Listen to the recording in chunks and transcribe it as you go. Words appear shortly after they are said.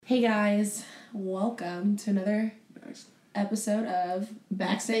Hey guys, welcome to another episode of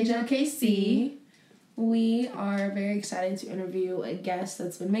Backstage OKC. We are very excited to interview a guest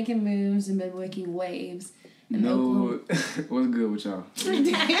that's been making moves and been making waves. What's good with y'all?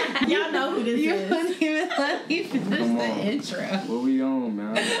 Y'all know who this is. You wouldn't even let me finish the intro. What we on,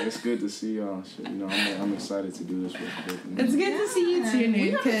 man? It's good to see y'all. Shit, you know, I'm excited to do this real quick. It's good to see you too, Nued. We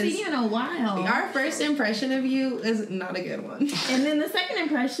haven't seen you in a while. Our first impression of you is not a good one. And then the second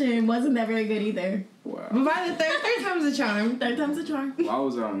impression wasn't that very good either. Wow. But by the third time's a charm. Third time's a charm. Well, I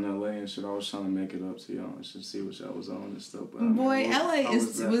was out in LA and shit. I was trying to make it up to y'all and shit, see what y'all was on and stuff. But Boy, LA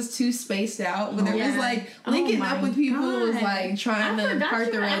was too spaced out. But it was like linking up with people was like trying to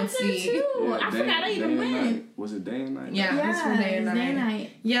part the Red Sea. Yeah, I forgot I even went. Was it day and night? Yeah, it was for day and night.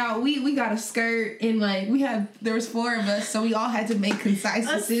 Yeah, we got a skirt and like there was 4 of us, so we all had to make concise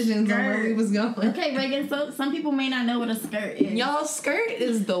decisions on where we was going. Okay, Reagan, so some people may not know what a skirt is. Y'all, skirt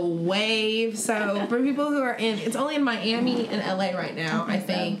is the wave. So for people who are it's only in Miami and LA right now, I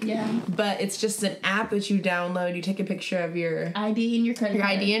think. Yeah. But it's just an app that you download. You take a picture of your ID and your credit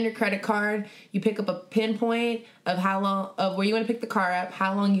card. ID and your credit card. You pick up a pinpoint of where you want to pick the car up,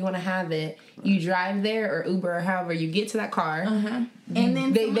 how long you want to have it. You drive there or Uber or however you get to that car. Uh-huh. And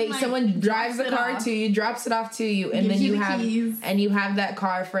then someone drives the car to you, drops it off to you, and then you have that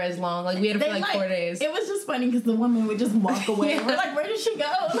car for as long. Like we had it for like 4 days. It was just funny because the woman would just walk away. We're like, where did she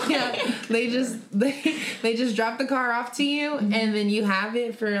go? Yeah, they just drop the car off to you, and then you have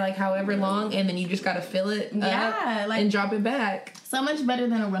it for like however long, and then you just gotta fill it up and drop it back. So much better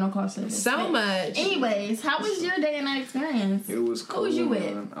than a rental car service. So much. Anyways, how was your day and night experience? It was cool. Who was you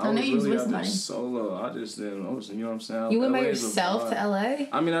with? I know you was with somebody. Solo. I just didn't. You know what I'm saying? You went by yourself to LA?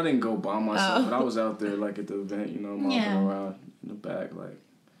 I mean, I didn't go by myself, but I was out there like at the event. You know, walking around in the back, like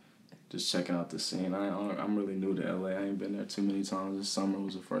just checking out the scene. I'm really new to LA. I ain't been there too many times. This summer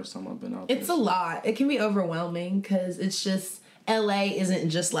was the first time I've been out there. It's a lot. It can be overwhelming because it's just. LA isn't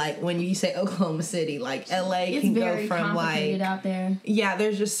just like when you say Oklahoma City. Like LA can go from like out there. Yeah,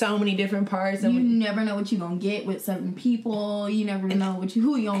 there's just so many different parts, and you never know what you're gonna get with certain people. You never know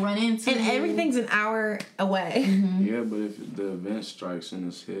who you're gonna run into, and everything's an hour away. Mm-hmm. Yeah, but if the event strikes and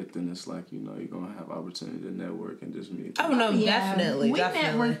it's hit, then it's like you're gonna have opportunity to network and just meet. Oh no, definitely. We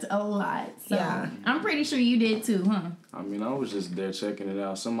networked a lot. So I'm pretty sure you did too, huh? I mean, I was just there checking it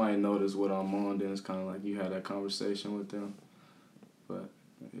out. Somebody noticed what I'm on, then it's kind of like you had that conversation with them. But,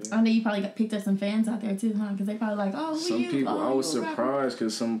 yeah. I know you probably picked up some fans out there too, huh? Because they probably like, oh, who some you? people, I was surprised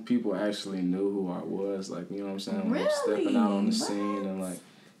because some people actually knew who I was. Like, you know what I'm saying? Really? I'm stepping out on the scene and like,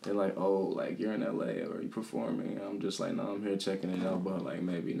 they're like, oh, like you're in LA or you performing. And I'm just like, no, I'm here checking it out. But like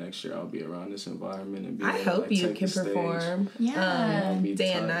maybe next year I'll be around this environment and be. I hope you can perform. Yeah,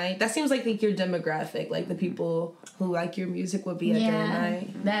 day and night. That seems like your demographic, like the people who like your music would be at day and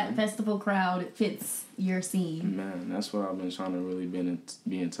night. That festival crowd fits your scene. Man, that's what I've been trying to really be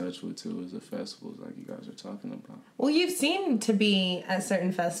in touch with too, is the festivals like you guys are talking about. Well, you've seemed to be at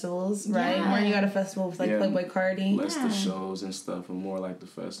certain festivals, right? Yeah. Weren't you at a festival with like Playboi Carti? Less the shows and stuff, and more like the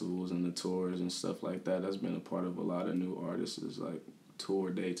festivals and the tours and stuff like that. That's been a part of a lot of new artists. Is like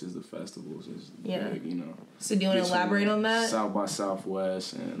tour dates is the festivals is big, you know. So do you want to elaborate on that? South by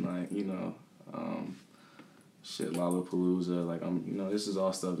Southwest and like Lollapalooza, like this is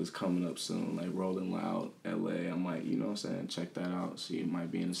all stuff that's coming up soon, like Rolling Loud, LA, I might, you know what I'm saying, check that out, see it might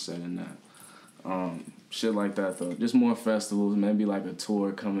be in a set in that. Shit like that though, just more festivals, maybe like a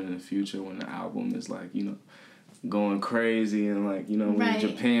tour coming in the future when the album is like, going crazy and like, we're in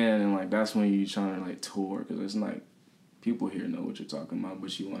Japan and like that's when you're trying to like tour, because it's like, people here know what you're talking about,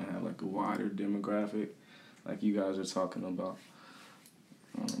 but you want to have like a wider demographic, like you guys are talking about.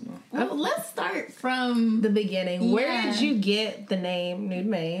 I don't know. Well, let's start from the beginning. Yeah. Where did you get the name Nued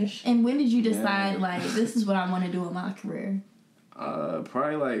Maj? And when did you decide, like, this is what I want to do in my career?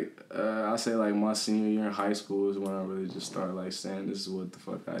 Probably, like, I'll say, like, my senior year in high school is when I really just started, like, saying this is what the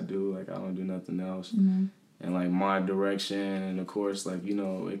fuck I do. Like, I don't do nothing else. Mm-hmm. And, like, my direction, and, of course, like,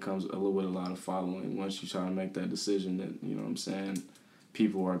 it comes a lot of following. Once you try to make that decision that, you know what I'm saying,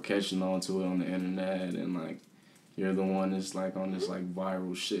 people are catching on to it on the internet and, like, you're the one that's, like, on this, like,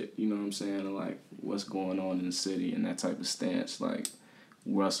 viral shit, you know what I'm saying? And, like, what's going on in the city and that type of stance. Like,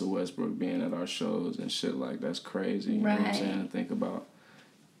 Russell Westbrook being at our shows and shit, like, that's crazy. You know what I'm saying? Think about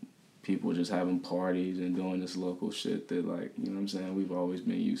people just having parties and doing this local shit that, like, you know what I'm saying, we've always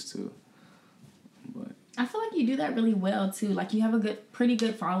been used to. But I feel like you do that really well, too. Like, you have a pretty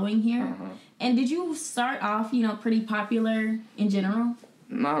good following here. Uh-huh. And did you start off, pretty popular in general?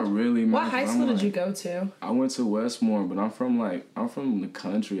 Not really, man. What high school did you go to? I went to Westmore, but I'm from the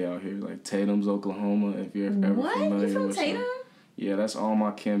country out here, like Tatum's, Oklahoma. If you're ever familiar You from with Tatum? Yeah, that's all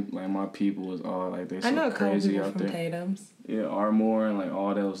my camp. Like my people is all like they so crazy out there. Tatum's. Yeah, Ardmore and like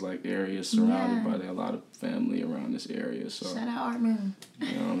all those like areas surrounded by a lot of family around this area. So shout out Ardmore.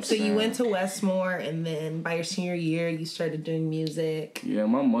 You know what I'm so saying? You went to Westmore, and then by your senior year, you started doing music. Yeah,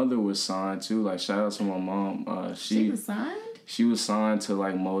 my mother was signed too. Like shout out to my mom. She was signed. She was signed to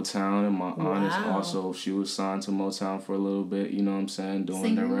like Motown, and my aunt is also, she was signed to Motown for a little bit. You know what I'm saying?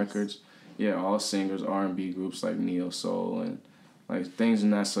 Doing their records. Yeah, all singers, R&B groups like Neo Soul and like things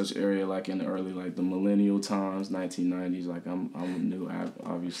in that such area, like in the early, like the millennial times, 1990s. Like I'm new,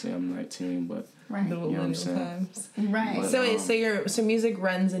 obviously I'm 19, but right. The millennial times, right? But, so music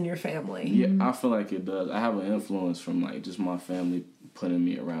runs in your family. Yeah, I feel like it does. I have an influence from like just my family putting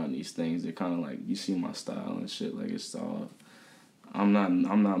me around these things. They're kind of like, you see my style and shit. Like it's all. I'm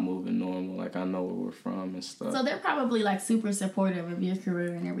not moving normal. Like I know where we're from and stuff. So they're probably like super supportive of your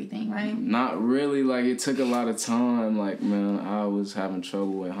career and everything, right? Not really. Like it took a lot of time. Like man, I was having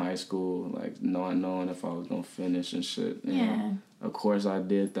trouble in high school. Like not knowing if I was gonna finish and shit. You know? Of course I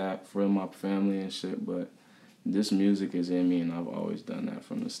did that for my family and shit, but this music is in me and I've always done that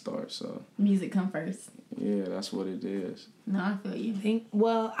from the start. So music come first. Yeah, that's what it is. No, I feel you.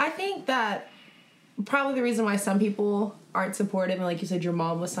 I think that probably the reason why some people aren't supportive, and like you said, your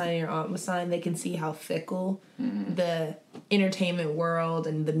mom was signed, your aunt was signed, they can see how fickle the entertainment world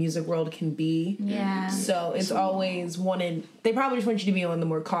and the music world can be. Yeah. So it's always they probably just want you to be on the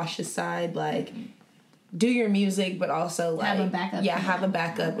more cautious side, like do your music, but also like have a backup. Yeah, have a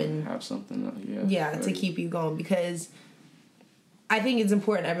backup and have something. Yeah, to keep you going, because I think it's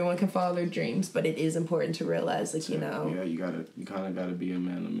important everyone can follow their dreams, but it is important to realize, like, you know. Yeah, you kind of gotta be a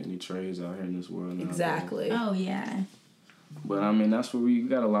man of many trades out here in this world now. Exactly. Oh, yeah. But, I mean, that's where we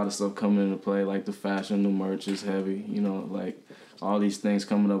got a lot of stuff coming into play, like the fashion, the merch is heavy, you know, like all these things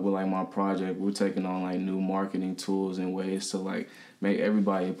coming up with, like, my project. We're taking on, like, new marketing tools and ways to, like, make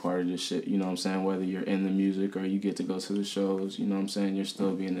everybody a part of this shit, you know what I'm saying? Whether you're in the music or you get to go to the shows, you know what I'm saying? You're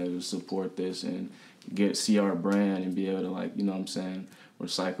still being able to support this and see our brand and be able to, like, you know what I'm saying,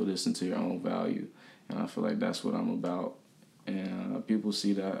 recycle this into your own value. And I feel like that's what I'm about. And people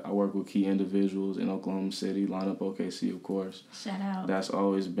see that. I work with key individuals in Oklahoma City, Lineup OKC, of course. Shout out. That's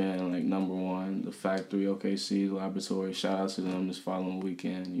always been, like, number one. The Factory OKC, the Laboratory, shout out to them this following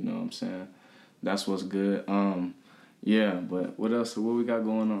weekend, you know what I'm saying? That's what's good. Yeah, but what else? What we got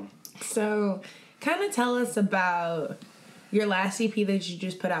going on? So, kind of tell us about your last EP that you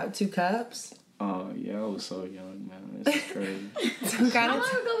just put out, 2 Cups. Oh, yeah, I was so young, man. It's crazy. How long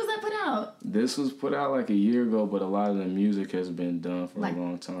ago was that put out? This was put out like a year ago, but a lot of the music has been done for a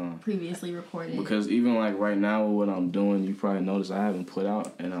long time. Previously recorded. Because even like right now with what I'm doing, you probably noticed I haven't put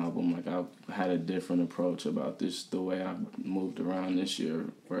out an album. Like I've had a different approach about this, the way I've moved around this year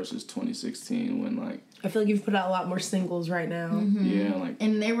versus 2016 when like... I feel like you've put out a lot more singles right now. Mm-hmm. Yeah, like...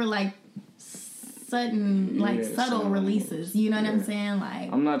 And they were like... subtle releases, you know what I'm saying?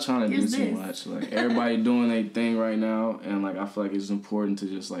 Like, I'm not trying to do too much. Like everybody doing their thing right now, and like I feel like it's important to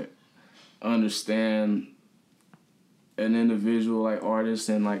just like understand an individual like artist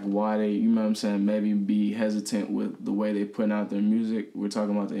and like why they, you know what I'm saying, maybe be hesitant with the way they putting out their music. We're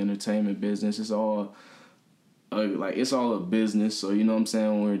talking about the entertainment business. It's all it's all a business. So you know what I'm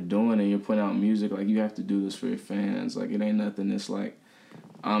saying, when we're doing it, you're putting out music, like you have to do this for your fans. Like it ain't nothing that's like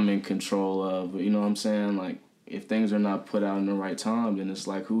I'm in control of, you know what I'm saying? Like, if things are not put out in the right time, then it's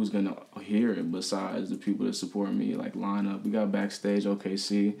like, who's gonna hear it besides the people that support me? Like, line up. We got Backstage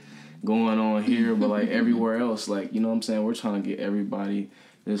OKC going on here, but like everywhere else, like, you know what I'm saying? We're trying to get everybody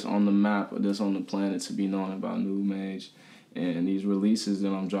that's on the map or that's on the planet to be knowing about Nued Maj. And these releases that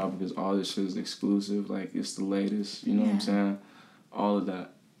I'm dropping, because all this shit is exclusive. Like, it's the latest, you know what I'm saying? All of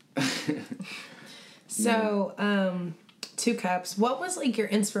that. So, 2 Cups. What was like your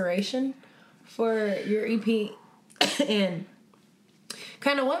inspiration for your EP, and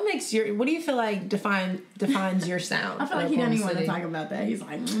kind of what do you feel like defines your sound? I feel like he doesn't even want to talk about that. He's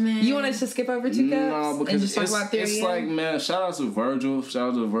like, man. You want us to skip over 2 Cups? No, because and just talk about it's like, man, shout out to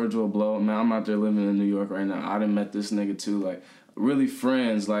Virgil Blow. Man, I'm out there living in New York right now. I done met this nigga too, like really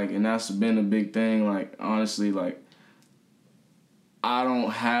friends, like, and that's been a big thing. Like honestly, like I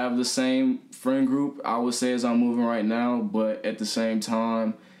don't have the same friend group, I would say, as I'm moving right now, but at the same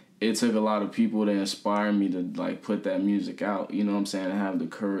time, it took a lot of people to inspire me to, like, put that music out, you know what I'm saying, and have the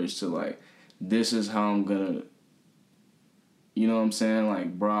courage to, like, this is how I'm gonna, you know what I'm saying,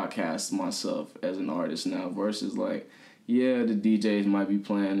 like, broadcast myself as an artist now, versus, like, yeah, the DJs might be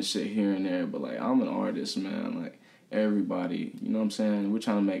playing the shit here and there, but, like, I'm an artist, man, like, everybody, you know what I'm saying, we're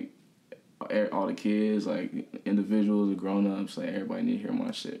trying to make all the kids, like individuals, the grown-ups, like everybody need to hear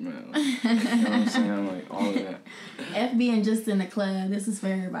my shit, man. Like, you know what I'm saying? Like all of that. F being just in the club, this is for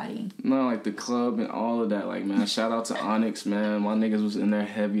everybody. No, like the club and all of that. Like, man, shout out to Onyx, man. My niggas was in there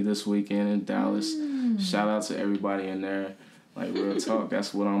heavy this weekend in Dallas. Shout out to everybody in there. Like, real talk,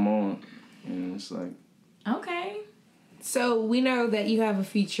 that's what I'm on. And it's like... Okay. So we know that you have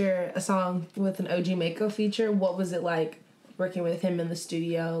a song with an OG Maco feature. What was it like working with him in the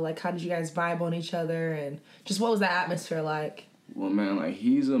studio? Like, how did you guys vibe on each other? And just what was the atmosphere like? Well, man, like,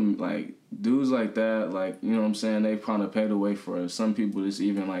 he's like, dudes like that, like, you know what I'm saying, they kind of paved the way for some people that's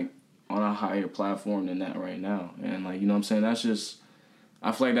even, like, on a higher platform than that right now. And, like, you know what I'm saying, that's just,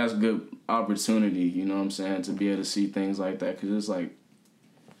 I feel like that's a good opportunity, you know what I'm saying, to be able to see things like that. Because it's, like,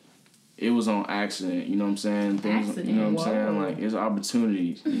 it was on accident, you know what I'm saying? Things, you know what I'm saying? Like, it's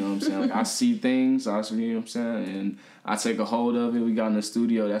opportunities, you know what I'm saying? Like, I see things, you know what I'm saying? And I take a hold of it. We got in the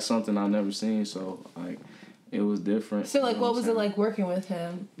studio. That's something I've never seen. So, like, it was different. So, like, you know what was it like working with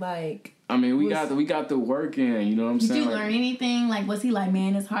him? Like... I mean, we got the work in, you know what I'm saying? Did you like, learn anything? Like, was he like,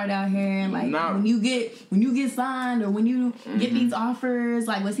 man, it's hard out here? And like, when you get signed or when you get these offers,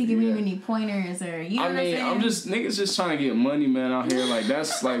 like, was he giving you any pointers or you know what I'm saying? I'm just niggas just trying to get money, man, out here. Like,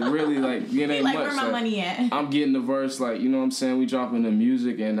 that's like really like it ain't like, much. where my money at? I'm getting the verse, like, you know what I'm saying? We dropping the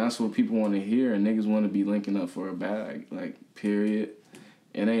music, and that's what people want to hear, and niggas want to be linking up for a bag, like, period.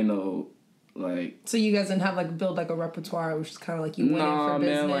 It ain't no. Like, so you guys didn't have like build like a repertoire, which is kind of like you went in for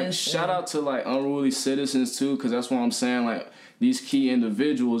business. Man, like shout out to like Unruly Citizens too, because that's what I'm saying. Like these key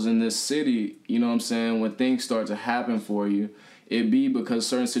individuals in this city, you know what I'm saying. When things start to happen for you, it be because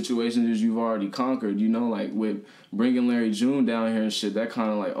certain situations you've already conquered. You know, like with bringing Larry June down here and shit, that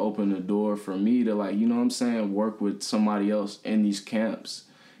kind of like opened the door for me to like, you know what I'm saying, work with somebody else in these camps,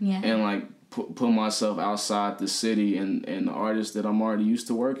 and like. Put myself outside the city and the artists that I'm already used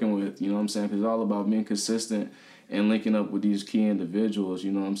to working with, you know what I'm saying? Because it's all about being consistent and linking up with these key individuals,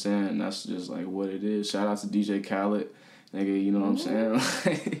 you know what I'm saying? And that's just like what it is. Shout out to DJ Khaled, nigga, you know what I'm saying?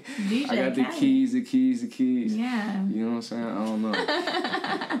 DJ I got the keys. Yeah. You know what I'm saying? I don't know.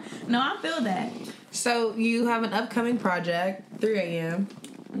 No, I feel that. So you have an upcoming project, 3 a.m.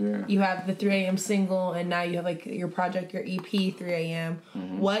 Yeah. You have the 3 a.m. single, and now you have like your project, your EP, 3 a.m.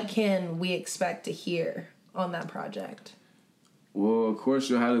 What can we expect to hear on that project? Well, of course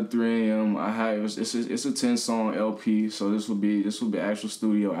you'll have the 3 a.m. It's a 10-song LP, so this will be actual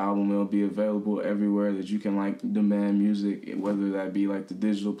studio album. It'll be available everywhere that you can like demand music, whether that be like the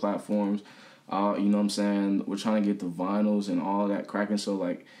digital platforms. You know what I'm saying? We're trying to get the vinyls and all that cracking, so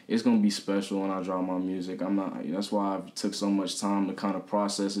like it's gonna be special when I drop my music. That's why I took so much time to kind of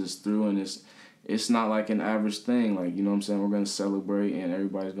process this through, and it's not like an average thing. Like, you know what I'm saying? We're gonna celebrate and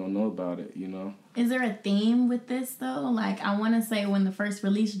everybody's gonna know about it, you know? Is there a theme with this though? Like, I want to say when the first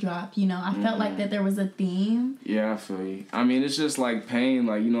release dropped, you know, I felt like that there was a theme. Yeah, I feel you. I mean, it's just like pain.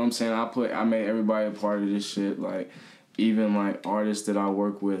 Like, you know what I'm saying? I made everybody a part of this shit. Like, even like artists that I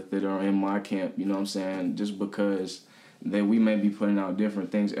work with that are in my camp, you know what I'm saying? Just because we may be putting out different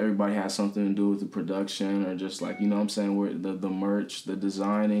things, everybody has something to do with the production or just like, you know what I'm saying, where the merch, the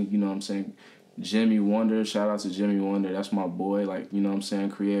designing, you know what I'm saying? Jimmy Wonder, shout out to Jimmy Wonder, that's my boy, like, you know what I'm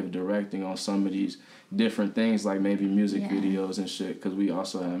saying, creative directing on some of these different things, like maybe music videos and shit, because we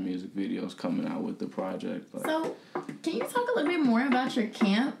also have music videos coming out with the project. Like, so, can you talk a little bit more about your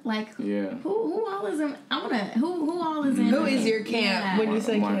camp? Like, who all is in? Who all is in? Who is your camp when you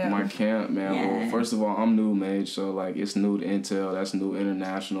say camp? My camp, man. Yeah. Well, first of all, I'm Nued Maj, so like it's Nued Intel, that's Nued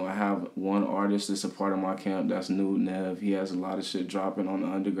International. I have one artist that's a part of my camp, that's Nued Nev. He has a lot of shit dropping on the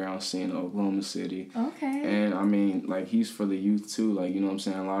underground scene in Oklahoma City. Okay. And I mean, like he's for the youth too. Like, you know what I'm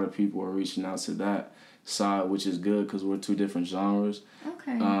saying? A lot of people are reaching out to that side, which is good because we're two different genres.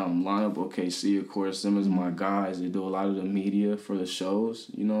 Okay. Lineup OKC, of course, them is my guys. They do a lot of the media for the shows,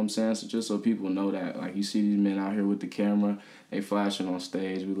 you know what I'm saying? So just so people know that, like, you see these men out here with the camera, they flashing on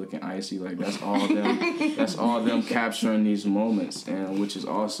stage, we looking icy, like that's all them. That's all them capturing these moments, and which is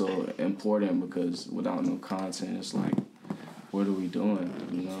also important because without no content, it's like, what are we doing,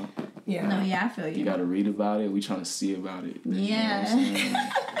 you know? Yeah. No, yeah, I feel you. You got to read about it. We trying to see about it. Yeah. You know what I'm saying?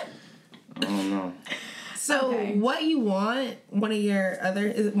 I don't know. So What You Want, one of your other,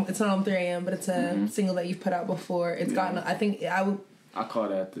 it's not on 3 a.m., but it's a single that you've put out before. It's gotten, I think, I call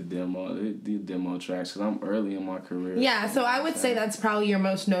that the demo tracks, because I'm early in my career. Yeah, so I would say that's probably your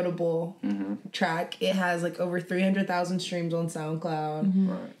most notable track. It has like over 300,000 streams on SoundCloud.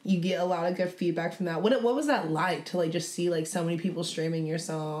 Right. You get a lot of good feedback from that. What was that like to like just see like so many people streaming your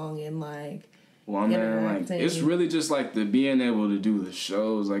song and like Well, man, like, it's really just, like, the being able to do the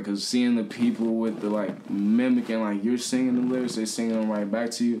shows, like, because seeing the people with the, like, mimicking, like, you're singing the lyrics, they're singing them right back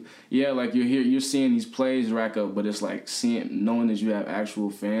to you. Yeah, like, you're seeing these plays rack up, but it's, like, knowing that you have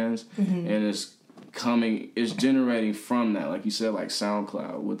actual fans, and it's generating from that, like you said, like,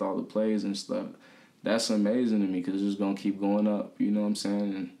 SoundCloud with all the plays and stuff. That's amazing to me, because it's just going to keep going up, you know what I'm saying?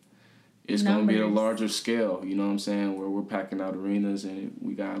 And it's going to be at a larger scale, you know what I'm saying, where we're packing out arenas and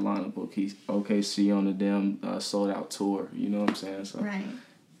we got a lineup of OKC on the damn sold-out tour, you know what I'm saying? So, right.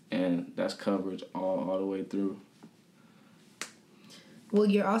 And that's coverage all the way through. Well,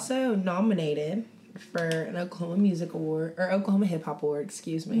 you're also nominated for an Oklahoma Music Award, or Oklahoma Hip Hop Award,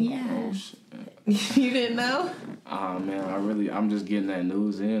 excuse me. Yeah. Oh, shit. You didn't know? Man, I'm just getting that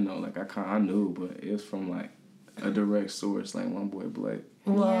news in, though. Like, I knew, but it was from, like, a direct source, like my boy Blake.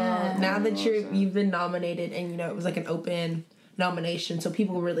 Well, now that you've been nominated, and it was like an open nomination, so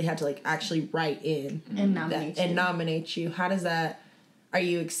people really had to like actually write in and nominate you. How does that? Are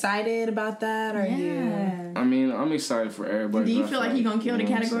you excited about that? Are you? I mean, I'm excited for everybody. Do you feel like you're gonna kill the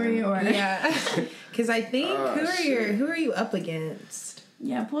category, or yeah? Because I think who are you up against?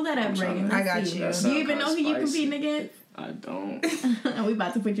 Yeah, pull that up, Reagan. I got you. Do you even know who you're competing against? I don't. We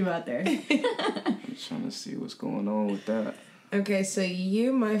about to put you out there. I'm trying to see what's going on with that. Okay, so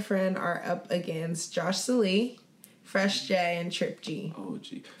you, my friend, are up against Josh Salee, Fresh J, and Trip G. Oh,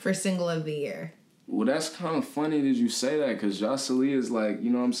 gee. For Single of the Year. Well, that's kind of funny that you say that, because Josh Salee is like,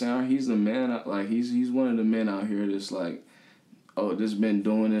 you know what I'm saying? He's the man, like, he's one of the men out here that's like, that's been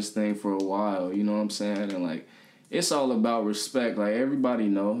doing this thing for a while, you know what I'm saying? And, like, it's all about respect. Like, everybody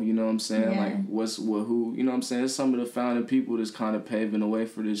know, you know what I'm saying? Yeah. Like, who, you know what I'm saying? It's some of the founding people that's kind of paving the way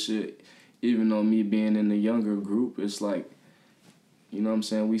for this shit. Even though me being in the younger group, it's like, you know what I'm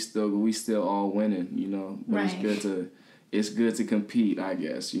saying? We still all winning, you know? But right. It's good to compete, I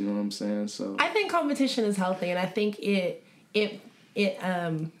guess, you know what I'm saying? So I think competition is healthy, and I think it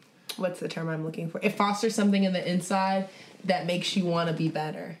what's the term I'm looking for? It fosters something in the inside that makes you want to be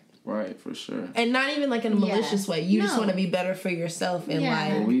better. Right, for sure. And not even like in a malicious way. You just want to be better for yourself in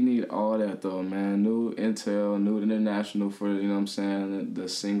life. Well, we need all that though, man. Nued International for, you know what I'm saying, the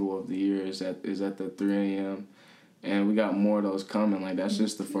single of the year is at the 3 a.m. And we got more of those coming. Like, that's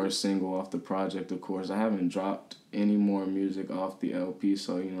just the first single off the project, of course. I haven't dropped any more music off the LP,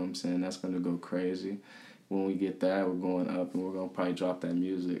 so, you know what I'm saying, that's going to go crazy. When we get that, we're going up, and we're going to probably drop that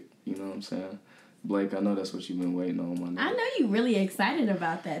music, you know what I'm saying? Blake, I know that's what you've been waiting on, my nigga. I know you're really excited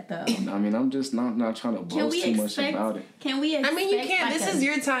about that, though. I mean, I'm just not trying to boast too much about it. Can we expect, I mean, you can. Like this is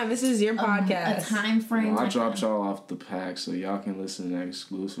your time. This is your podcast. A time frame. Well, I dropped y'all off the pack, so y'all can listen to that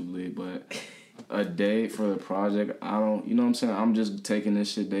exclusively, but a date for the project, I don't, you know what I'm saying? I'm just taking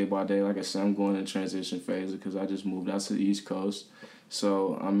this shit day by day. Like I said, I'm going in transition phase because I just moved out to the East Coast.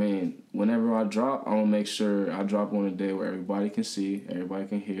 So, I mean, whenever I drop, I'm going to make sure I drop on a day where everybody can see, everybody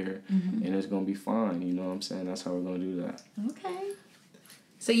can hear, and it's going to be fine. You know what I'm saying? That's how we're going to do that. Okay.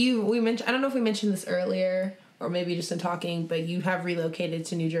 So we mentioned, I don't know if we mentioned this earlier or maybe just in talking, but you have relocated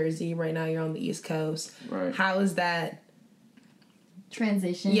to New Jersey. Right now you're on the East Coast. Right. How is that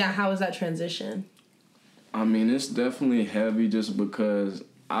transition? Yeah, how is that transition? I mean, it's definitely heavy just because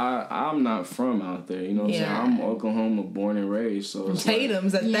I'm not from out there, you know what I'm saying? I'm Oklahoma born and raised, so it's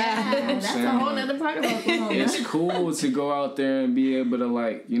Tatum's like, at that. You know that's a whole other part of Oklahoma. It's cool to go out there and be able to,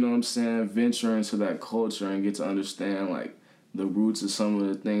 like, you know what I'm saying, venture into that culture and get to understand, like, the roots of some of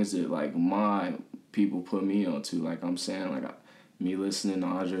the things that, like, my people put me onto. Like, I'm saying, like, me listening to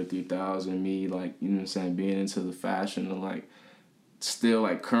Andre 3000, me, like, you know what I'm saying, being into the fashion and, like, still,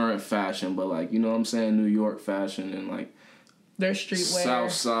 like, current fashion, but, like, you know what I'm saying, New York fashion and, like, their streetwear.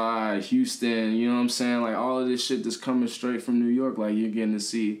 Southside, Houston, you know what I'm saying? Like, all of this shit that's coming straight from New York, like, you're getting to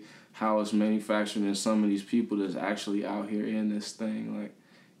see how it's manufactured and some of these people that's actually out here in this thing, like,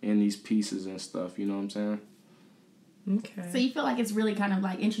 in these pieces and stuff, you know what I'm saying? Okay. So you feel like it's really kind of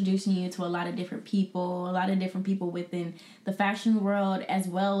like introducing you to a lot of different people within the fashion world as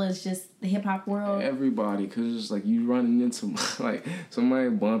well as just the hip hop world. Everybody, because it's like you running into like somebody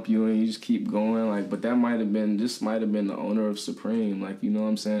bump you and you just keep going, like, but that might have been the owner of Supreme, like, you know what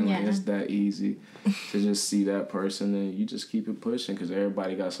I'm saying? Like, it's that easy to just see that person and you just keep it pushing because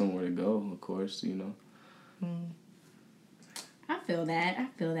everybody got somewhere to go, of course, you know. I feel that.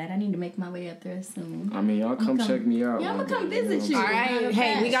 I need to make my way up there soon. I mean, y'all come check me out. Yeah, I'm going to come visit you. All right.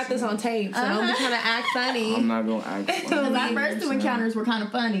 Hey, we got this on tape, so don't be trying to act funny. I'm not going to act funny. Because our first two encounters were kind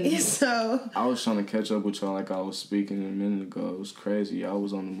of funny. So I was trying to catch up with y'all like I was speaking a minute ago. It was crazy. Y'all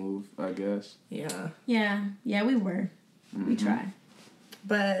was on the move, I guess. Yeah. Yeah, we were. We tried.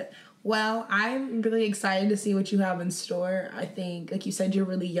 But, well, I'm really excited to see what you have in store. I think, like you said, you're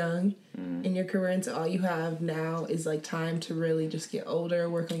really young. in your career into all you have now is like time to really just get older,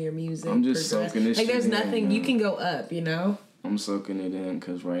 work on your music. I'm just soaking this like shit there's nothing in, you can go up, you know. I'm soaking it in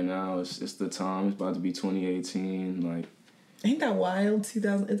because right now it's the time. It's about to be 2018. Like, ain't that wild?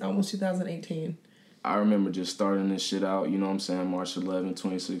 It's almost 2018. I remember just starting this shit out. You know what I'm saying? March 11,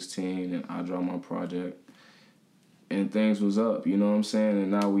 2016, and I dropped my project. And things was up, you know what I'm saying? And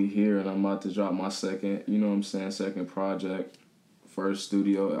now we here, and I'm about to drop my second, you know what I'm saying, second project, first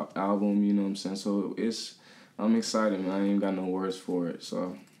studio album, you know what I'm saying? So I'm excited, man. I ain't got no words for it,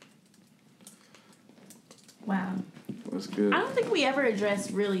 so. Wow. What's good? I don't think we ever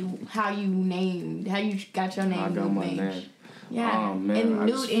addressed really how you got your name. I got my name. Yeah. Oh, man. And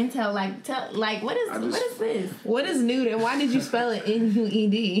Nued Intel, what is this? What is Nude and why did you spell it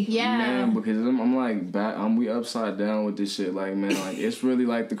N-U-E-D? Yeah. Man, because I'm like we upside down with this shit. Like, man, like it's really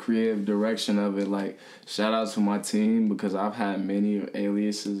like the creative direction of it. Like, shout out to my team because I've had many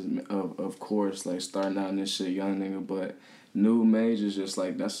aliases, of course, like starting out in this shit, young nigga, but Nued Maj is just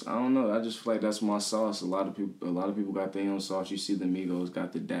like, that's, I don't know, I just feel like that's my sauce. A lot of people got their own sauce. You see the Migos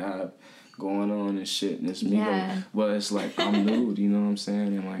got the dab going on and shit, and it's Migos. Yeah. But it's like, I'm Nude, you know what I'm saying?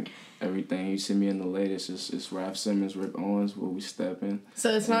 And like, everything you see me in the latest, it's Raph Simmons, Rick Owens, where we step in.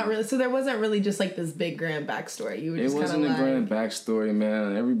 So it's not really, so there wasn't really just like this big grand backstory. You were just it wasn't like, a grand backstory,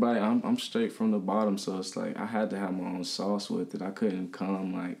 man. Everybody, I'm straight from the bottom, so it's like, I had to have my own sauce with it. I couldn't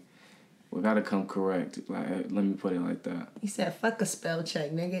come like, we gotta come correct. Like, let me put it like that. You said, fuck a spell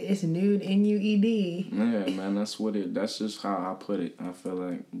check, nigga. It's Nude, N-U-E-D. Yeah, man, that's just how I put it, I feel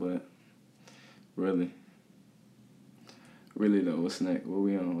like. But really though, what's next? What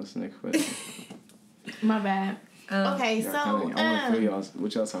we on? What's the next question? My bad. Okay, so I wanna feel y'all,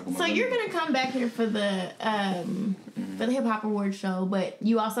 what y'all talking about? So you're gonna come back here for the Hip Hop Awards show, but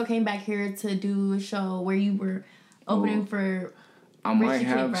you also came back here to do a show where you were opening for. I might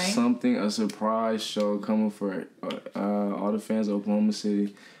have something, a surprise show coming for all the fans of Oklahoma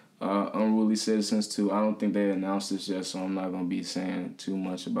City. Unruly Citizens too. I don't think they announced this yet, so I'm not gonna be saying too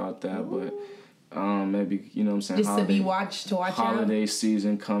much about that. Ooh. But maybe, you know what I'm saying, just to be watched to watch holiday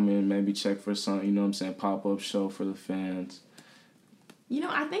season coming. Maybe check for some, you know what I'm saying, pop-up show for the fans. You know,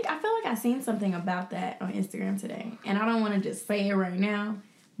 I feel like I seen something about that on Instagram today, and I don't want to just say it right now.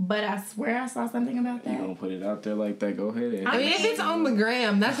 But I swear I saw something about that. You gonna put it out there like that? Go ahead. I mean, if it's on the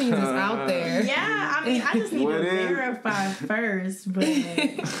gram, that means it's out there. Yeah, I mean, I just need to verify first, but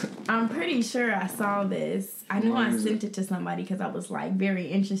I'm pretty sure I saw this. I knew I sent it to somebody because I was like very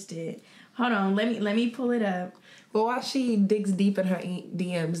interested. Hold on, let me pull it up. But while she digs deep in her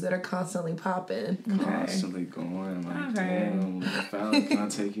DMs that are constantly popping. Constantly going. Like, damn, can I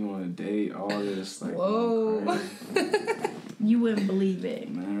take you on a date? All this. Like, whoa. You wouldn't believe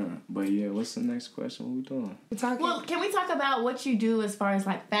it. Man. But yeah, what's the next question? What we doing? Well, can we talk about what you do as far as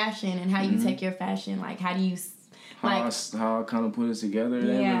like fashion and how you take your fashion? Like, how do you... How I kind of put it together.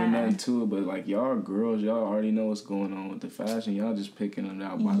 There ain't really nothing to it, but like y'all girls, y'all already know what's going on with the fashion. Y'all just picking it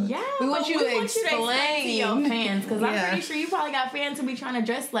out by the... we want you to explain to your fans, because I'm pretty sure you probably got fans who be trying to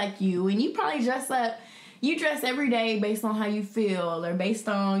dress like you, and you probably dress up. You dress every day based on how you feel, or based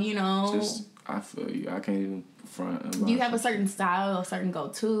on, you know. I feel you. I can't even front. You have a certain style, a certain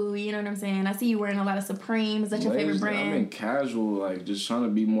go-to. You know what I'm saying? I see you wearing a lot of Supreme. Is that your favorite brand? I'm in casual, like just trying to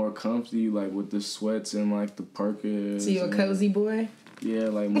be more comfy, like with the sweats and like the Perkins. So you a cozy boy? Yeah,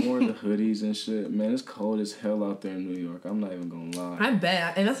 like more of the hoodies and shit. Man, it's cold as hell out there in New York. I'm not even gonna lie. I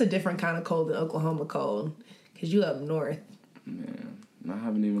bet, and that's a different kind of cold than Oklahoma cold, cause you up north. Man, I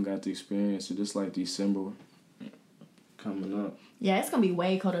haven't even got to experience it. It's like December coming up. Yeah, it's gonna be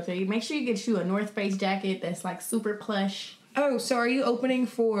way cold up there. Make sure you get you a North Face jacket that's like super plush. Oh, so are you opening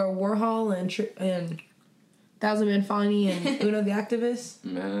for Warhol and Thousand Man Fani and Uno the Activist?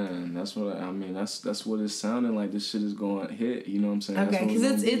 Man, that's what I mean. That's what it's sounding like. This shit is going to hit. You know what I'm saying? Okay,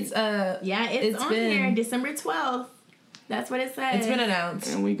 because it's on here December 12th. That's what it says. It's been announced.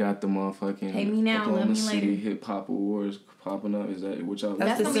 And we got the motherfucking Pay Me Now, Oklahoma Love Me City Later Hip Hop Awards popping up. Is that what y'all?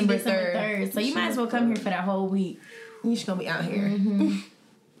 That's December 3rd. So you might as well come here for that whole week. You just gonna be out here. Mm-hmm.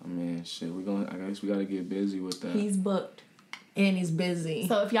 I mean, shit. I guess we gotta get busy with that. He's booked. And he's busy.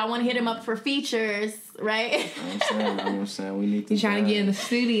 So if y'all want to hit him up for features, right? I'm saying we need to. He's trying to get in the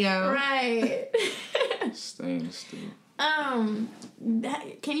studio, right? Stay in the studio.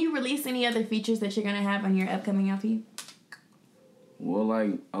 Can you release any other features that you're gonna have on your upcoming LP? Well,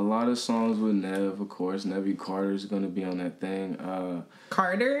 like a lot of songs with Nev, of course. Nevi Carter's gonna be on that thing.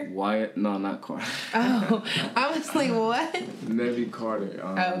 Carter? Wyatt? No, not Carter. Oh, I was like, what? Nevi Carter.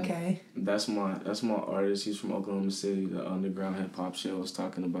 Okay. That's my artist. He's from Oklahoma City. The underground hip hop shit I was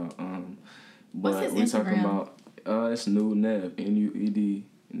talking about. What's his Instagram? Talking about it's Nued Nev, Nued.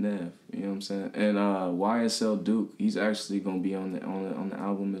 Nev, you know what I'm saying? And YSL Duke, he's actually gonna be on the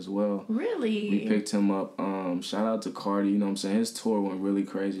album as well. Really? We picked him up. Shout out to Carti, you know what I'm saying? His tour went really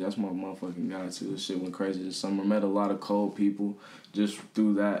crazy. That's my motherfucking guy too. This shit went crazy this summer. Met a lot of cold people just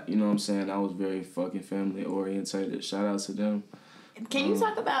through that, you know what I'm saying? I was very fucking family orientated. Shout out to them. Can you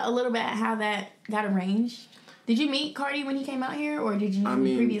talk about a little bit how that got arranged? Did you meet Carti when he came out here, or did you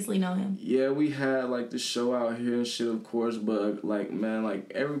previously know him? Yeah, we had, like, the show out here and shit, of course, but, like, man,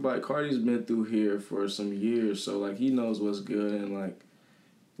 like, everybody, Carti's been through here for some years, so, like, he knows what's good and, like,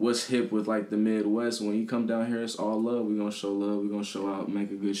 what's hip with, like, the Midwest. When you come down here, it's all love. We're gonna show love. We're gonna show out, make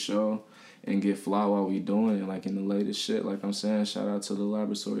a good show, and get fly while we doing it, like, in the latest shit. Like I'm saying, shout out to the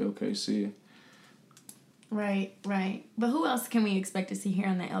Laboratory OKC. Right. But who else can we expect to see here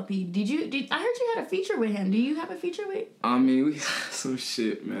on the LP? I heard you had a feature with him. Do you have a feature with? I mean, we got some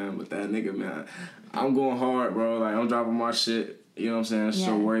shit, man, with that nigga, man. I'm going hard, bro. Like, I'm dropping my shit, you know what I'm saying? Yeah.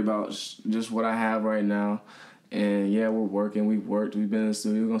 So worry about just what I have right now. And, yeah, we're working. We've worked. We've been in the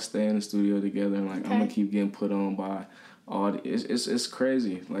studio. We're going to stay in the studio together. And, like, I'm going to keep getting put on by all the... It's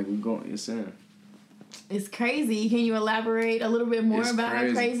crazy. Like, it's in. It's crazy. Can you elaborate a little bit more about crazy.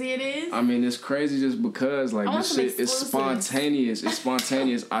 how crazy it is? I mean, it's crazy just because, like, this shit is spontaneous. It's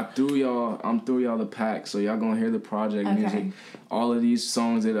spontaneous. I'm through y'all the pack, so y'all gonna hear the project music. All of these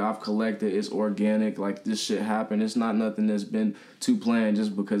songs that I've collected is organic. Like, this shit happened. It's not nothing that's been too planned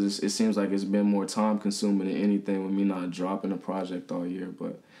just because it seems like it's been more time consuming than anything with me not dropping a project all year,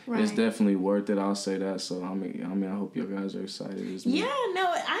 but... Right. It's definitely worth it. I'll say that. So I mean, I hope you guys are excited as me. Yeah,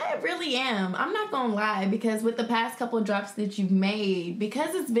 no, I really am. I'm not gonna lie, because with the past couple of drops that you've made,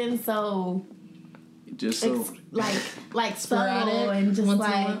 because it's been so just so like subtle and just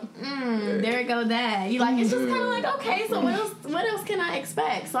there go that. You like, it's just kind of like, okay, so what else can I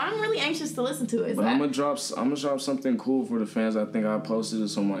expect? So I'm really anxious to listen to it. But I'm gonna drop something cool for the fans. I think I posted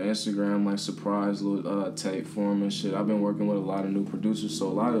this on my Instagram, like surprise little tape for them and shit. I've been working with a lot of new producers, so a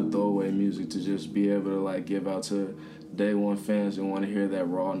lot of throwaway music to just be able to like give out to day one fans and want to hear that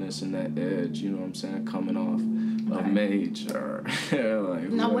rawness and that edge, you know what I'm saying, coming off of Maj or like.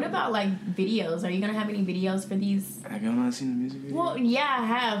 Now, what about like videos? Are you gonna have any videos for these? Have y'all not seen the music video? Well, yeah, I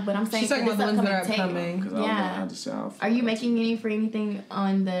have, but I'm saying she's talking about the ones that are coming. Yeah. Are you making any for anything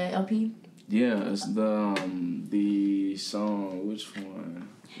on the LP? Yeah, it's the song. Which one?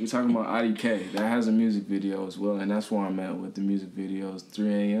 We're talking about IDK. That has a music video as well, and that's where I'm at with the music videos.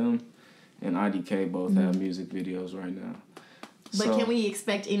 3 a.m. and IDK both have music videos right now. But can we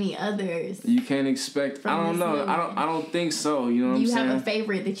expect any others? You can't expect. I don't know. I don't think so. You know what I'm saying? You have a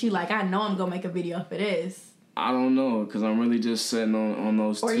favorite that you like? I know I'm gonna make a video for this. I don't know, because I'm really just sitting on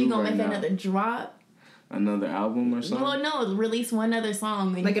those two right now. Or are you gonna make another drop? Another album or something? Well, no, release one other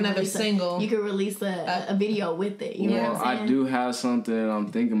song. Like another single. You could release a video with it. You know what I'm saying? I do have something that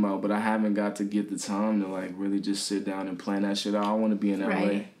I'm thinking about, but I haven't got to get the time to like really just sit down and plan that shit out. I want to be in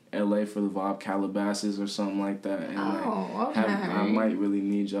LA for the Vibe Calabasas or something like that. And I might really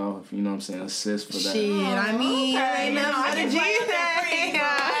need y'all, you know what I'm saying, assist for that. Shit, I mean, right now, how did you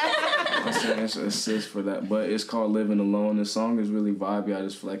I'm saying it's assist for that. But it's called Living Alone. The song is really vibey. I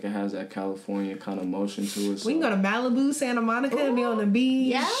just feel like it has that California kind of motion to it. So. We can go to Malibu, Santa Monica, and be on the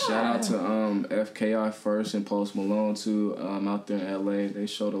beach. Yeah. Shout out to FKI first and Post Malone too. Out there in LA, they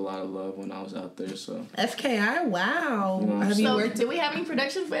showed a lot of love when I was out there. So FKI, wow. You know have you worked? Do we have any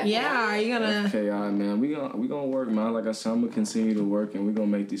productions for FKI? Yeah, are you gonna FKI, man? We gonna work, man. Like I said, I'm gonna continue to work, and we gonna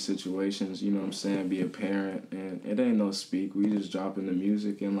make these situations, you know what I'm saying, be apparent. And it ain't no speak. We just dropping the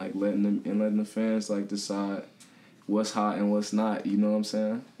music and like letting the fans like decide what's hot and what's not. You know what I'm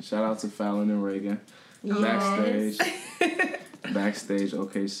saying? Shout out to Fallon and Reagan. Yes. Backstage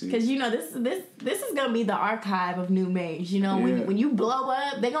OKC. Because you know this is gonna be the archive of Nued Maj. You know when you blow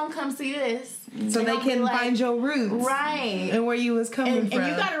up, they gonna come see this. So they can find your roots, right, and where you was coming from.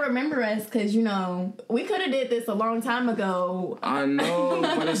 And you gotta remember us, because you know we could have did this a long time ago. I know,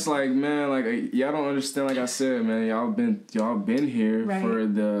 but it's like, man, like y'all don't understand. Like I said, man, y'all been here for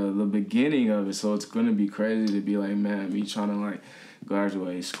the beginning of it, so it's gonna be crazy to be like, man, me trying to like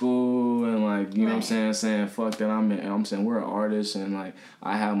graduate school and like, you know what I'm saying fuck that, I'm saying we're artists and like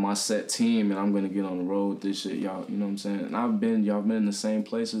I have my set team and I'm gonna get on the road with this shit, y'all, you know what I'm saying, and y'all been in the same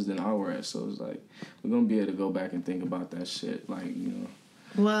places that I were at, so it's like we're gonna be able to go back and think about that shit, like, you know.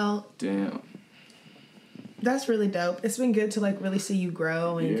 Well, damn, that's really dope. It's been good to like really see you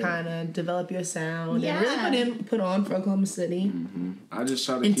grow and kind of develop your sound and really put on for Oklahoma City. I just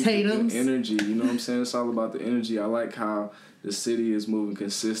try to keep the energy, you know what I'm saying, it's all about the energy. I like how the city is moving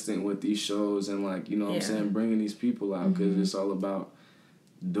consistent with these shows and like, you know what I'm saying, bringing these people out, because it's all about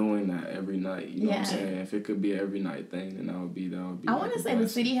doing that every night. You know what I'm saying? If it could be an every night thing, then that would be. I want to say the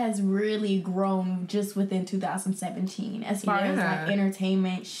city has really grown just within 2017 as far as like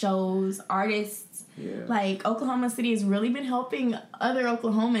entertainment, shows, artists. Yeah. Like Oklahoma City has really been helping other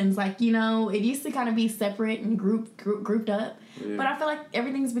Oklahomans. Like, you know, it used to kind of be separate and grouped up, but I feel like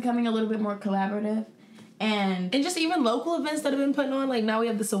everything's becoming a little bit more collaborative. And just even local events that have been putting on, like now we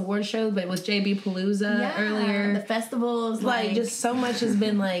have this award show, but with JB Palooza earlier, the festivals, like just so much has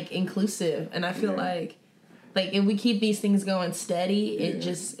been like inclusive, and I feel like if we keep these things going steady,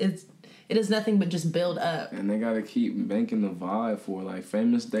 it is nothing but just build up. And they gotta keep making the vibe for like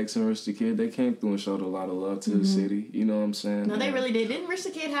Famous Dex and Rich the Kid. They came through and showed a lot of love to the city. You know what I'm saying? No, they really did. Didn't Rich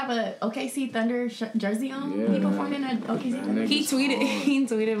the Kid have a OKC Thunder jersey on? He performed in an OKC Thunder. He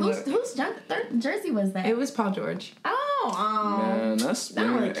tweeted. Whose jersey was that? It was Paul George. Oh, man, that's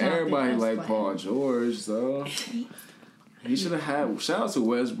really everybody like Paul George though. He should have had. Shout out to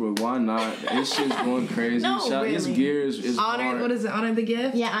Westbrook. Why not? This shit's going crazy. His gear is Honor. hard. What is it? Honor the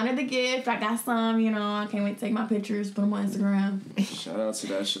gift. Yeah, honor the gift. I got some. You know, I can't wait to take my pictures, put them on Instagram. Shout out to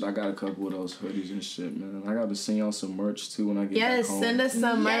that shit. I got a couple of those hoodies and shit, man. I got to send y'all some merch too when I get back home. Send us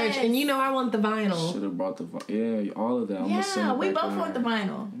some merch, and you know I want the vinyl. Should have brought the all of that. I'm gonna send it we back both want the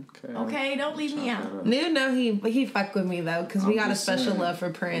vinyl. Okay, don't leave me out. Nude, no, he fuck with me though, because we got a special love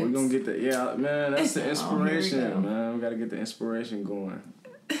for Prince. We're gonna get the man. That's the inspiration, man. We gotta get the inspiration going.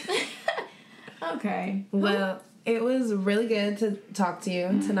 Okay. Well, it was really good to talk to you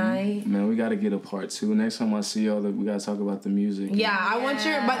tonight. Man, we gotta get a part 2. Next time I see y'all, we gotta talk about the music. Yeah, I want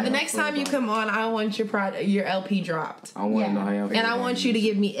but the next time you come on, I want your LP dropped. I want to know how y'all feel. And I want you to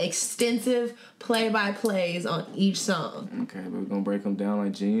give me extensive play-by-plays on each song. Okay, but we're gonna break them down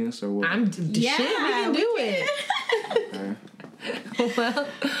like Genius or what? We can do it. Okay.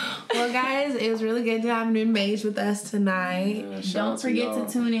 Well, guys, it was really good to have Nued Maj with us tonight. Don't forget to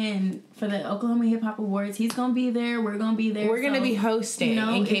tune in for the Oklahoma Hip Hop Awards. He's gonna be there. We're gonna be there. We're gonna be hosting,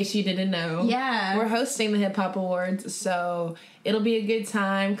 in case you didn't know. Yeah, we're hosting the Hip Hop Awards, so it'll be a good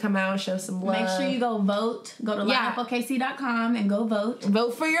time. Come out, show some love. Make sure you go vote. Go to lineupokc.com and go vote.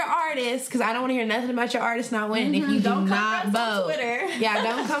 Vote for your artist, because I don't want to hear nothing about your artist not winning if you don't not vote. On Twitter. Yeah,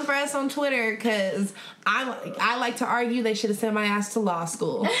 don't come for us on Twitter, because I like to argue they should have sent my ass to law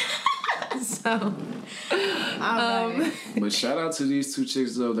school. So, but shout out to these 2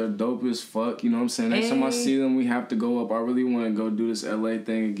 chicks though. They're dope as fuck. You know what I'm saying? Next time I see them, we have to go up. I really want to go do this LA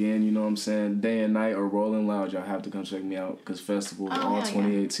thing again. You know what I'm saying? Day and Night or Rolling Loud. Y'all have to come check me out because festivals all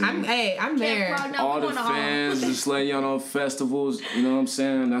 2018. I'm there. All the fans just letting y'all know festivals. You know what I'm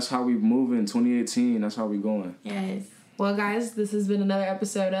saying? That's how we moving. 2018. That's how we going. Yes. Well, guys, this has been another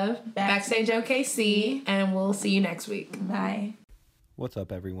episode of Backstage OKC, and we'll see you next week. Bye. What's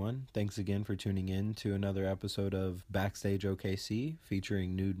up, everyone? Thanks again for tuning in to another episode of Backstage OKC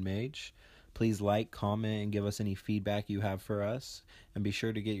featuring Nued Maj. Please like, comment, and give us any feedback you have for us. And be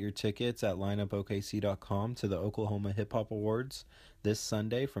sure to get your tickets at lineupokc.com to the Oklahoma Hip Hop Awards this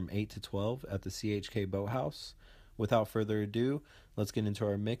Sunday from 8 to 12 at the CHK Boathouse. Without further ado, let's get into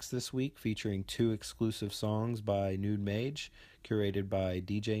our mix this week featuring 2 exclusive songs by Nued Maj, curated by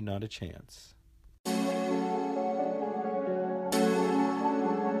DJ NadaChance.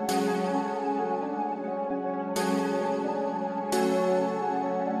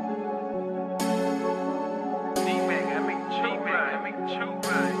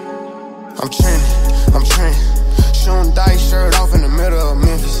 I'm trending. Shooting dice, shirt off in the middle of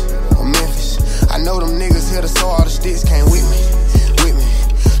Memphis. I know them niggas here to so all the sticks came with me.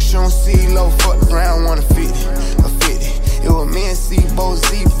 Shooting C-Lo, fuck around, want a 50. It was me and C-Bo,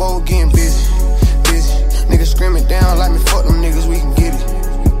 Z-Bo getting busy. Niggas screaming down like me, fuck them niggas, we can get it.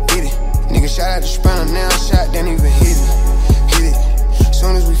 Nigga shot at the spanner, now shot, didn't even hit it.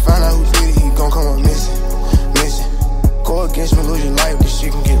 Soon as we find out who did it, he gon' come up missing. Go against me, lose your life, this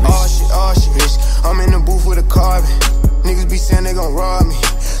shit can get rich. All shit, rich. I'm in the booth with a carbon. Niggas be saying they gon' rob me.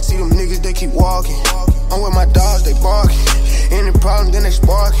 See them niggas, they keep walking. I'm with my dogs, they barking. Any problem, then they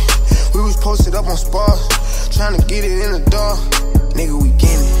sparking. We was posted up on spars, tryna get it in the dark. Nigga, we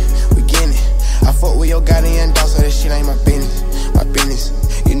getting it. I fuck with your goddamn dog, so that shit ain't my business.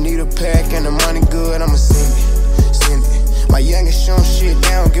 You need a pack and the money good, I'ma send it. My youngest shooting shit,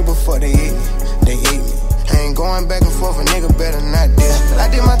 they don't give a fuck, they hate me. I ain't going back and forth, a nigga better not this. I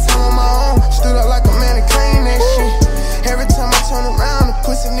did my time on my own, stood up like a man and claim that shit. Every time I turn around, the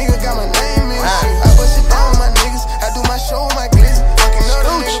pussy nigga got my name in shit. I bust it down with my niggas, I do my show with my glizzy. Fucking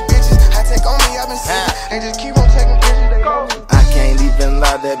other nigga bitches, I take on me, I been sick. And just keep on taking pictures, they go. I can't even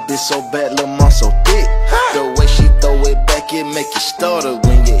lie, that bitch so bad, lil' mom so thick. The way she throw it back, it make you stutter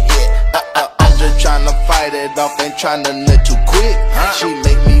when you hit. I'm just tryna fight it off, ain't tryna nut too quick. She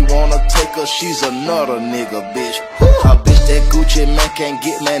make me wanna take her, she's another nigga, bitch. A bitch that Gucci man can't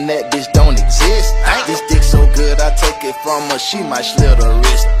get, man, that bitch don't exist. This dick so good, I take it from her, she might slit her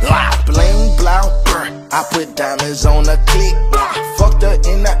wrist. Bling, blow, brr, I put diamonds on her click. Fucked her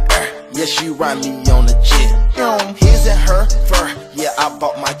in the air, yeah, she ride me on the jet. His and her fur, yeah, I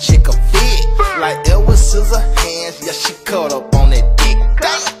bought my chick a fit. Like Edward Scissorhands, yeah, she cut up on that dick.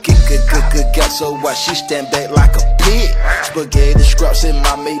 Got so why she stand back like a pig. Spaghetti scraps in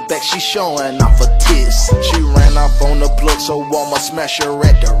my Maybach, she showing off her tits. She ran off on the plug, so I'ma smash her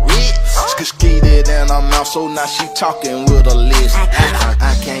at the Ritz. Skeeted in her mouth, so now she talking with a list.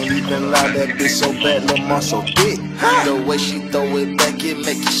 I can't even lie, that bitch so bad, Lil' Mom so thick. The way she throw it back, it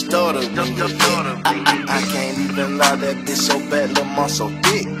make you stutter when you hit. I can't even lie, that bitch so bad, Lil' Mom so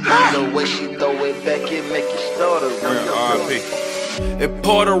thick. The way she throw it back, it make you stutter when you hit. If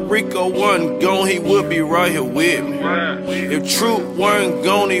Puerto Rico wasn't gone, he would be right here with me. If Troop wasn't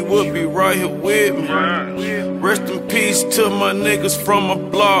gone, he would be right here with me. Rest in peace to my niggas from my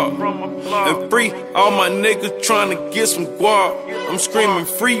block. And free all my niggas trying to get some guap. I'm screaming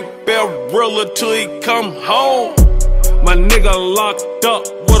free Barilla till he come home. My nigga locked up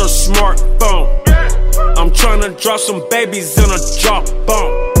with a smartphone. I'm trying to drop some babies in a drop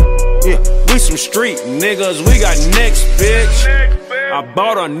bomb. Yeah, we some street niggas, we got next, bitch. I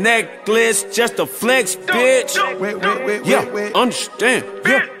bought a necklace just to flex, bitch. Yeah, understand,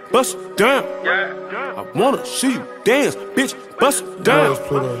 yeah, bust it down. I wanna see you dance, bitch, bust it down.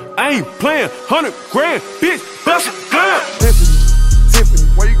 I ain't playing 100 grand, bitch, bust it down. Tiffany,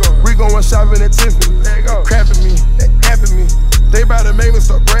 where you going? We going shopping at Tiffany. Crapping me, capping me. They bout to make me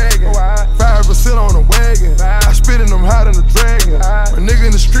start bragging. 5% on a wagon. I spit in them hot in the dragon. My nigga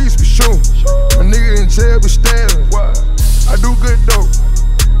in the streets be shooting. My nigga in jail be stabbing. I do good dope.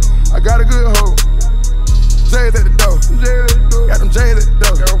 I got a good hoe. J's at the door. Got them J's at the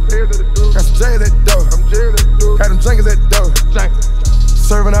door. Got some J's at the door. Got them drinkers at the door.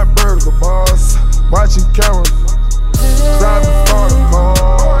 Serving out burger bars. Watching cameras. Driving for the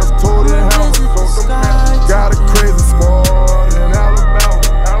cars. Told it house. Got a crazy squad in Alabama.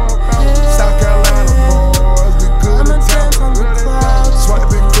 South Carolina boys. We good at town.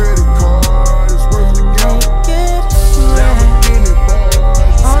 Swiping credit cards. It's worth the gamble. Lamborghini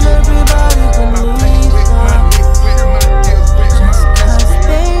boys. On everybody beneath us. Cause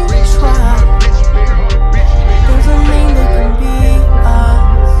they try. Doesn't mean they can beat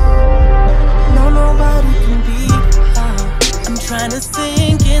us. No, nobody can beat us. I'm trying to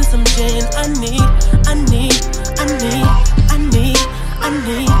sink in some gin. I need.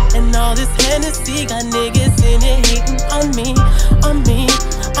 And all this Hennessy got niggas in it hating on me.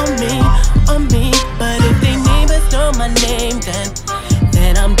 But if they neighbors know my name,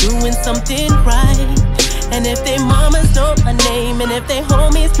 then I'm doing something right. And if they mamas know my name, and if they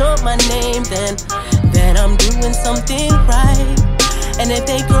homies know my name, then I'm doing something right. And if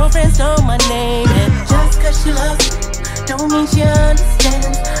they girlfriends know my name, and just cause she loves me, don't mean she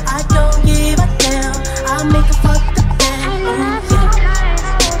understands. I don't give a damn, I'll make her fuck the band.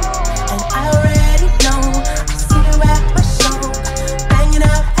 And I already know, I see her at my show, banging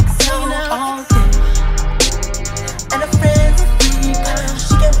out XO all day. And her friends are free,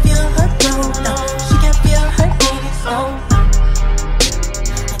 she can feel her throat, no, she can feel her knees, so.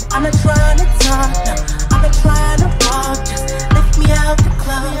 And I'm not trying to talk, no, I'm not trying to walk, just lift me out the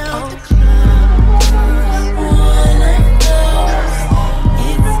club.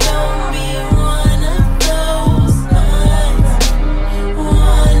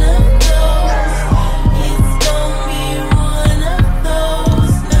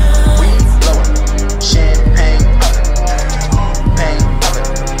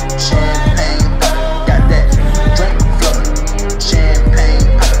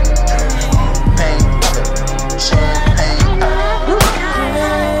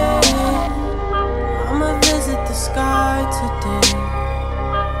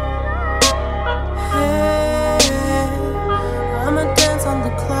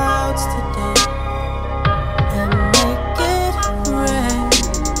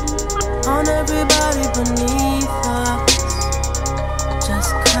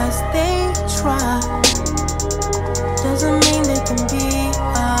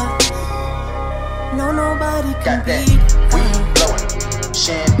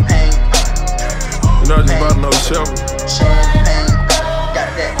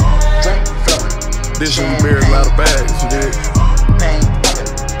 This year we married a lot of bags, you did.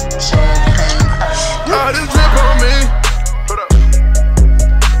 All this drip on me.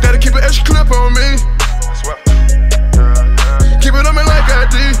 Gotta keep an extra clip on me. Keep it on me like I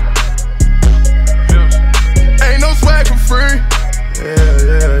did.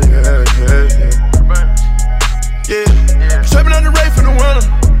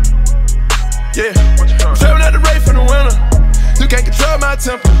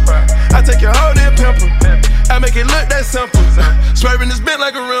 pimple. I take your whole damn pimple. I make it look that simple. Swerving this bent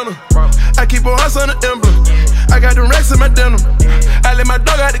like a rental. I keep a horse on the emblem. I got them racks in my denim. I let my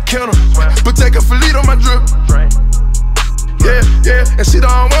dog out the kennel. But take a fillet on my drip. Yeah, yeah, and she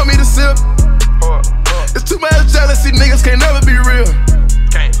don't want me to sip. It's too much jealousy, niggas can't never be real.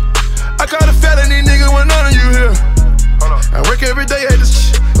 I call a felony, nigga, when none of you here. I work every day at this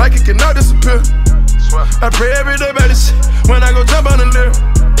shit, like it cannot disappear. I pray every day about this shit, when I go jump on the lyric.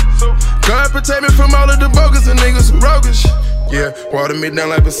 God protect me from all of the bogus and niggas who roguish. Yeah, water me down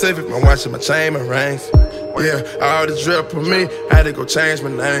like Pacific, my watch and my chain, my rings. Yeah, all the drip on me, I had to go change my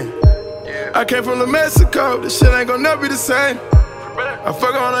name. I came from the Mexico, this shit ain't gonna never be the same. I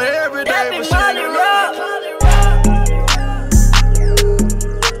fuck on her every day, but she ain't gonna never.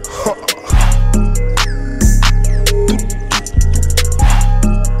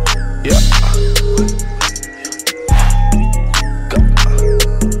 Yeah.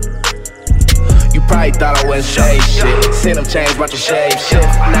 You probably thought I wasn't shade shit. Seen them change, brought the shade shit.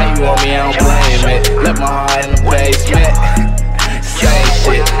 Now you want me, I don't blame it. Left my heart in the basement. Same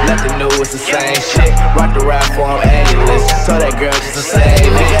shit, nothing new, it's the same shit. Rock the rap for I'm A-list. So that girl just the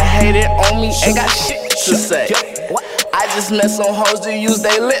same. Nigga hated on me, ain't got shit to say. I just met some hoes that use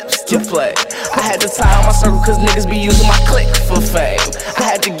their lips to play. I had to tie on my circle cause niggas be using my click for fame. I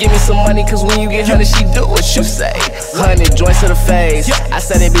had to give me some money cause when you get honey, she do what you say. 100 joints to the face. I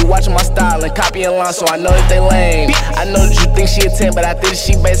said they be watching my style and copying lines, so I know that they lame. I know that you think she a 10, but I think that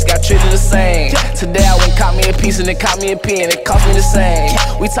she basically got treated the same. Today I went caught me a piece and then caught me a P and it cost me the same.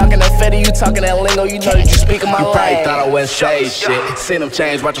 We talking that fetty, you talking that lingo, you know that you speaking my language. You probably thought I wasn't shade shit. Seen them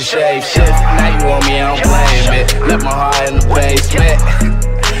change, brought them shave shit. Now you want me, I don't blame it. Left my heart in the basement.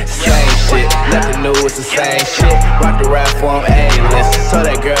 Same shit, nothing new, it's the same shit. Rock the rap for I'm A-list. So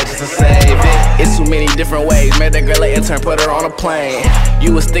that girl just to save it. It's too many different ways. Made that girl an intern, put her on a plane.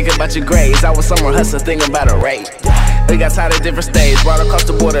 You was thinking about your grades, I was summer hustling, thinking about a rate. We got tired of different states, brought her across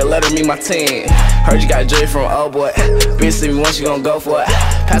the border, let her meet my team. Heard you got a jury from old boy. Bitch see me once, you gon' go for it.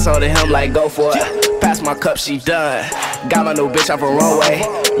 Pass on to him like go for it. Pass my cup, she done. Got my new bitch off a runway.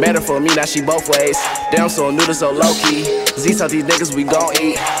 Met her for me, now she both ways. Damn, so new to so low key. Z told these niggas we gon'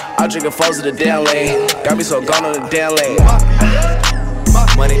 eat. I'm drinking foes of the damn lane. Got me so gone on the damn lane.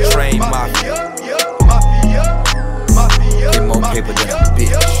 Money train mafia. Get more paper than a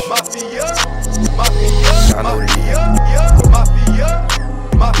bitch. I know that. Yeah.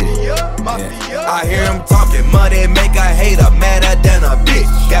 I hear him talking money, make a hater madder than a bitch.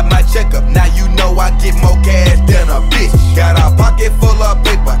 Got my checkup, now you know I get more cash than a bitch. Got a pocket full of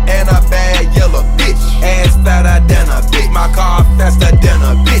paper and a bad yellow bitch. Ass fatter than a bitch, my car faster than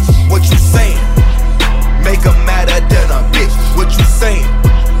a bitch. What you saying? Make her madder than a bitch. What you saying?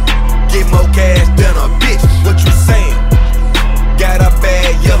 Get more cash than a bitch. What you saying? Got a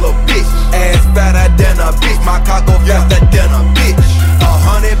bad yellow bitch. Ass fatter than a bitch, my car go faster than a bitch.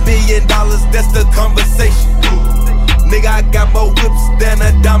 $100 billion, that's the conversation. Nigga, I got more whips than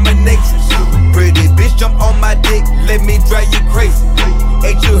a domination. Pretty bitch, jump on my dick, let me drive you crazy.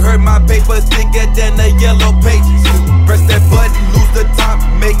 Ain't you heard my papers thicker than the yellow pages? Press that button, lose the top,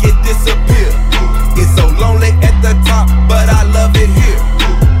 make it disappear. It's so lonely at the top, but I love it here.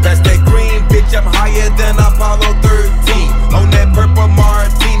 That's that green bitch, I'm higher than Apollo 13. On that purple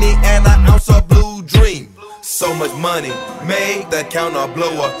martini and an ounce of blue dream. So much money, made the counter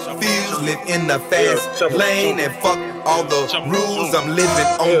blow up. Fuse, live in the fast lane and fuck all the rules. I'm living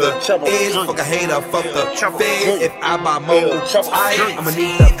on the edge. Fuck a hater, fuck the feds. If I buy more, I'ma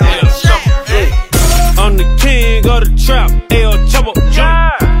need the I'm the king of the trap, El Chapo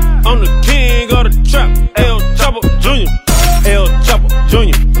Jr. I'm the king of the trap, El Chapo Jr. El Chapo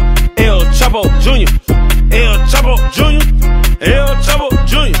Jr. El Chapo Jr. El Chapo Jr. El Chapo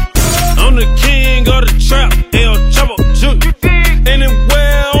Jr. I'm the king of the trap, El Chapo Jr.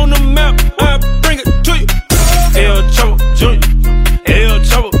 Anywhere on the map, I bring it to you. El Chapo Jr. El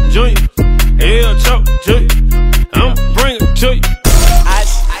Chapo Jr. El Chapo Jr. I'm bring it to you.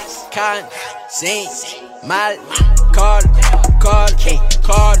 Ice, con, zinc, my card,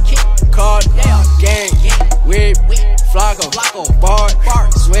 gang, whip, flocko, bar,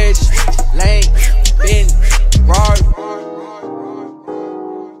 switch, lane, bin, rod.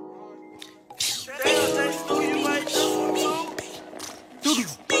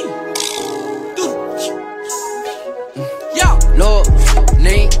 Look,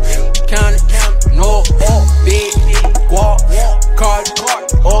 name, count it, no, big, walk, card,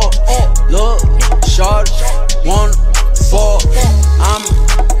 look, short, 1, 4, I'm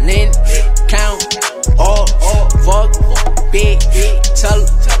lean, count, fuck, big, tell,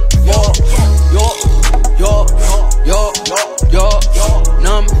 yo,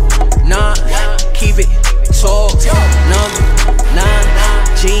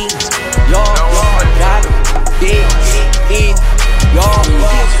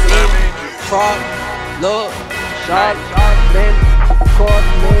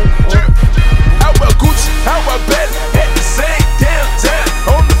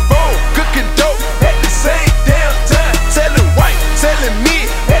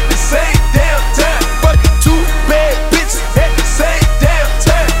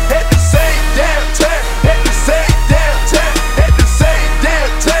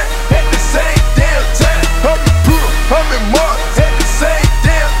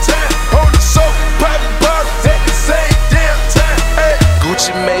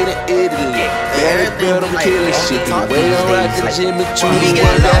 she made in Italy. Yeah, they built them killing shit. The way I'm rockin' Jimmy Choo. We get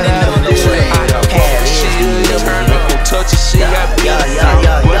down in the way. She good, make them touch it, she got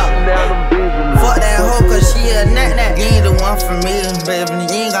fuck that hoe, cause she a nut. You ain't the one for me, baby.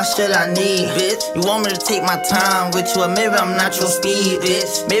 You ain't got shit I need, bitch. You want me to take my time with you, or maybe I'm not your speed,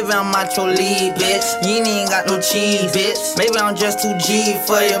 bitch. Maybe I'm not your lead, bitch. You ain't got no cheese, bitch. Maybe I'm just too G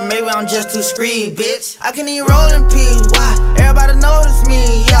for you, maybe I'm just too screed, bitch. I can even roll in peace, why? Everybody notice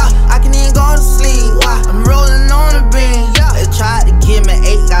me, yeah. I can even go to sleep, why? I'm rolling on the beam, yeah. They tried to give me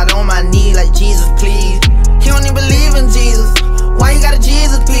 8, got on my knee like Jesus, please. He don't even believe in Jesus. Why you got a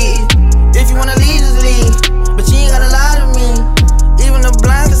Jesus, please? If you wanna leave, just leave. But you ain't gotta lie to me. Even the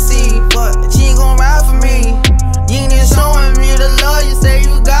blind can see, but she ain't gon' ride for me. You ain't even showing me the love you say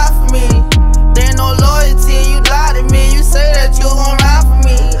you got for me. There ain't no loyalty, you lie to me. You say that you gon' ride for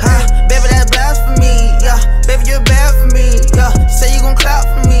me, huh? Baby, that's blasphemy, yeah. Baby, you're bad for me, yeah. Say you gon' clap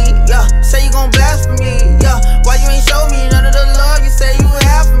for me, yeah. Say you gon' blast for me, yeah. Why you ain't show me none of the love you say you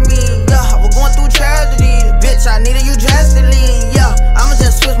have for me, yeah. We're going through tragedy, bitch, I needed you drastically, yeah. I'ma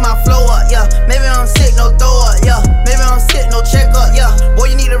just switch my flow up, yeah. Maybe I'm sick, no throw up, yeah. Maybe I'm sick, no check up, yeah.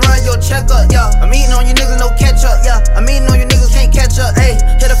 Boy, you need to run your checkup, yeah. I'm eating on you niggas, no catch up, yeah. I'm eating on you niggas, can't catch up, ayy.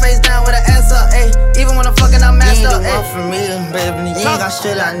 Hit her face down with an ass up, ayy. Even when I'm fucking, I'm messed up, ayy. You ain't the one for me, baby. You ain't got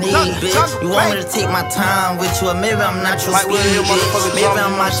shit I need, bitch. You want me to take my time with you, or maybe I'm not your speed, bitch. Maybe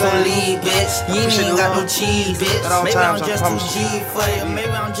I'm not your lead, bitch. You ain't got no cheese, bitch. Maybe I'm just too G for you, maybe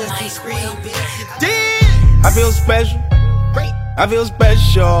I'm just too screed, bitch. I feel special. I feel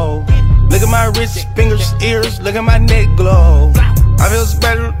special. Look at my wrist, fingers, ears. Look at my neck glow. I feel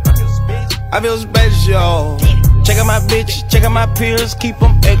special. I feel special. Check out my bitch, check out my peers. Keep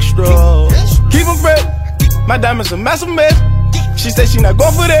them extra. Keep them fresh. My diamonds a massive mess. She said she not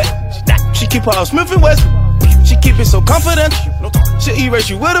going for that. She keep her all Smith and Wesson. She keep it so confident. She erase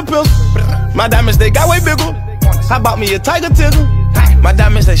you with a pistol. My diamonds they got way bigger. I bought me a tiger tickle. My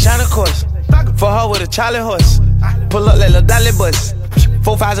diamonds they shine of course. For her with a Charlie horse. Pull up like Lil Dolly bus.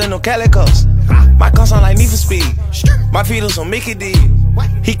 4 5s and no calicos. My guns on like Need for Speed. My feet on Mickey D.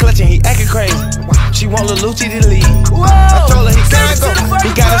 He clutching, he acting crazy. She want Lil Lucci to leave. I told her he can't go.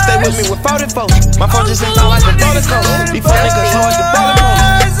 He gotta stay with me with 40 folks. My phone just ain't sound like the protocol. These four niggas hard to follow.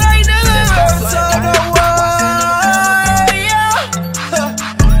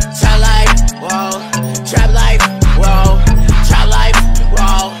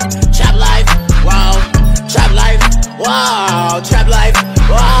 Wow, trap life,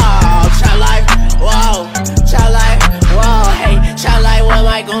 wow, trap life, wow, trap life, wow, hey, trap life with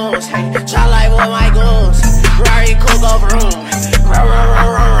my goons, hey, trap life with my goons, Rari cook over room, trap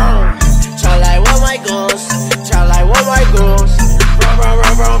life with my goons, trap life with my goons,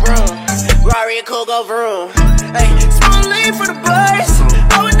 Rari cook over room, hey, small lead for the boys,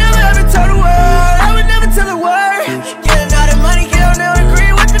 I would never ever tell the world, I would never tell the word, getting all the money, get on there,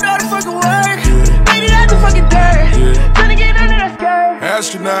 agree with the all the fucking work, made it out the fucking dirt.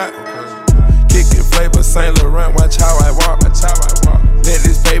 Astronaut, kicking flavor, Saint Laurent. Watch how I walk. Let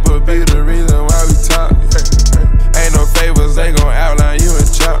this paper be the reason why we talk. Ain't no favors, they gon' outline you and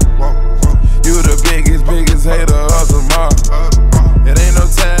chop. You the biggest hater of them all. It ain't no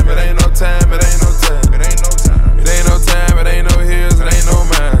time, it ain't no time, it ain't no time. It ain't no time, it ain't no time, it ain't no hills, it ain't no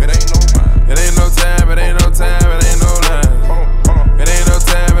mine. It ain't no time, it ain't no time, it ain't no time, it ain't no line. It ain't no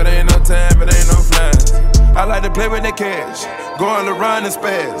time, it ain't no time, it ain't no flying. I like to play with that cash. Going around and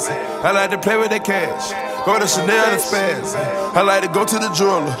spaz. I like to play with that cash. Go to Chanel and spaz. I like to go to the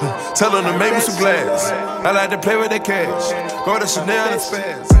jeweler. Tell them to make me some glass. I like to play with that cash. Go to Chanel and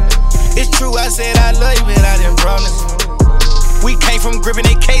spaz. It's true, I said I love you, but I didn't promise. We came from gripping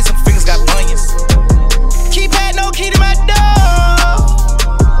AK, some fingers got bunions. Keypad, no key to my door.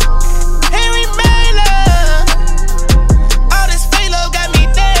 And we made love. All this fake love got me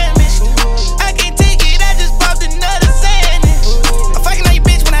damaged. I can't take it, I just popped another Sandy. I'm fucking on you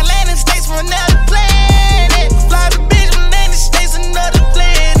bitch when I land in the States from another planet. Fly the bitch when I land in the States, another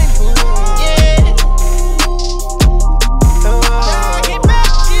planet. Yeah. I get back,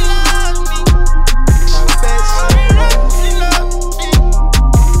 she loves me. I bet she loves me.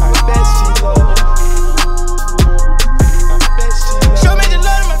 I bet she loves me. Show me the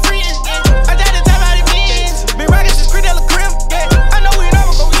love of my friends, yeah. I died the time out of beans. Been rockin' since Cradella Crib, yeah. I know we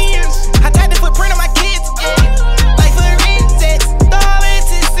never go in. I tied the footprint on my kids, yeah. Like for recess, throw it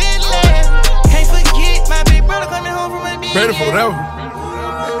to sit left. Can't forget my big brother coming home from a beach. Ready for whatever.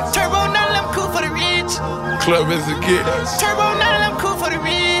 Turbo, none of them cool for the rich. Club is a kid. Turbo, none of them cool for the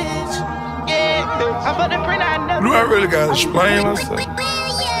rich. Yeah, I'm about to print, I know. Do I really gotta explain myself?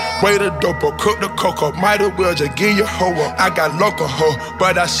 Way the dope up, cook the cocoa. Might as well just give your hoe up. I got local hoe,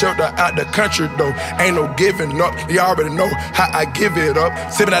 but I shipped her out the country though. Ain't no giving up, you already know how I give it up.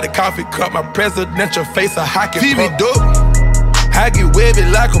 Sipping out the coffee cup, my presidential face a hockey puck. Dope, I get wavy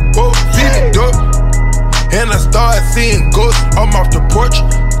like a boat. Feed me dope, and I start seeing ghosts. I'm off the porch,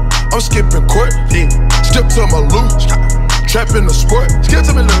 I'm skipping court. Yeah. Skip to my loot, trap in the sport. Skip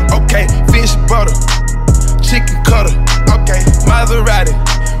to me loot, okay. Fish butter, chicken cutter, okay. Maserati,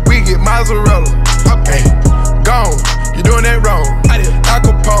 we get mozzarella, okay. Gone, you doing that wrong. Al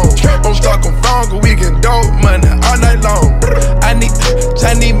Capone, I'm stuck on phone, cause we get dope money all night long. I need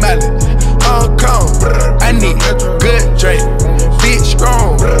Chinese mallet, Hong Kong. I need good drink, big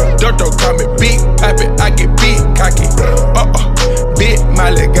strong. Dodo call me big pappy, I get big cocky. Big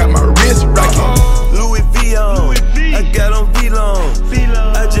mallet got my wrist rocking. Louis V on, I got on V-long.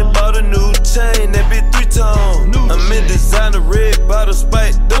 I just bought a new chain, that bitch 3-tone. I'm in designer, red bottle,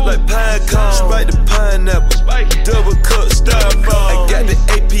 spike, look like pine cone. Spike the pineapple, double cup styrofoam. I got the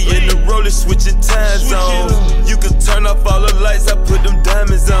AP in the roller, switching time zones. You can turn off all the lights, I put them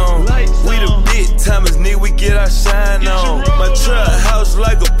diamonds on. We the big timers, nigga, we get our shine on. My truck house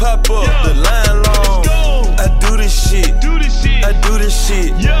like a pop-up, the line long. I do this shit, I do this shit, I do this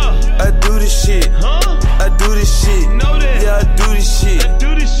shit, I do this shit, yeah, I do this shit, I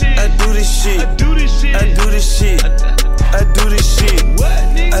do this shit, I do this shit, I do this shit, I do this shit, I do this shit,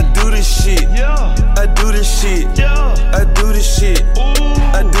 I do this shit, I do this shit, I do this shit,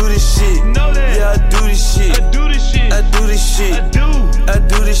 I do this shit, yeah, I do this shit, I do this shit, I do this shit, I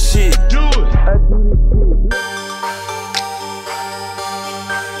do this shit, do it, I do this shit.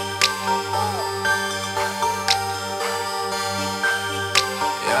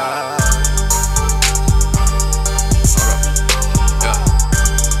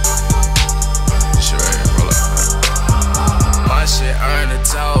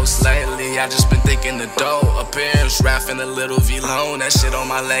 Lately, I just been thinking the dough. Appearance, rapping a little V-Lone. That shit on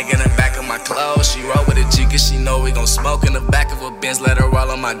my leg and the back of my clothes. She roll with a G cause she know we gon' smoke in the back of a Benz. Let her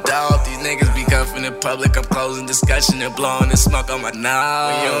roll on my dog. These niggas be cuffing in public. I'm closing discussion and blowing the smoke on my nose.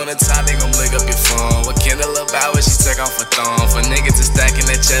 When you on the top, they gon' lick up your phone. What Kendall about when she take off her thong? For niggas to stacking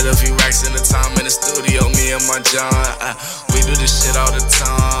that cheddar, few racks in the time in the studio. Me and my John, we do this shit all the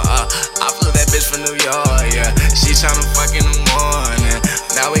time. I flew that bitch from New York, yeah. She tryna fuck in the morning.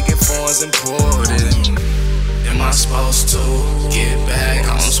 Now we get phones imported. Am I supposed to get back?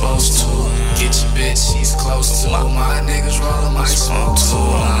 I'm supposed to get your bitch, she's close to. My niggas rollin' my smoke too.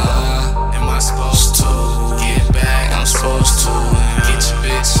 Am I supposed to get back? I'm supposed to get your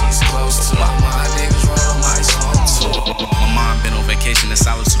bitch, she's close to. My niggas rollin' my smoke too. My mom been on vacation in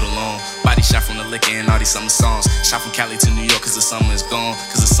solitude alone. Body shot from the liquor and all these summer songs. Shot from Cali to New York cause the summer is gone.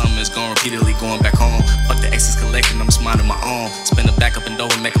 Cause the summer is gone, repeatedly going back home. Fuck the exes collecting, I'm just minding my own. Spin the back up and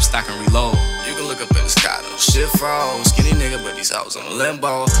over, make them stock and reload. You can look up in the sky though, shit froze. Skinny nigga, but these hoes on the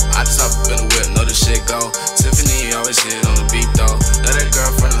limbo. I just hop up in the whip, know the shit go. Tiffany always hit on the beat though. Know that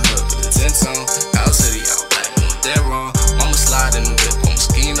girl from the hood with the tint on. Out city, out black, doing dead wrong. Mama slide in the whip on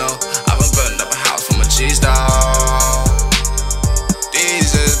Moschino. I been building up a house for my cheese dog.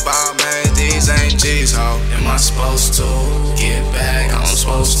 These is bomb man, these ain't G's, ho. Am I supposed to get back? I'm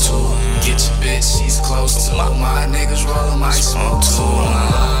supposed to get your bitch, she's close to. My niggas rollin' my smoke too.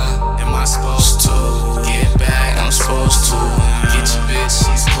 Am I supposed to get back? I'm supposed to get your bitch,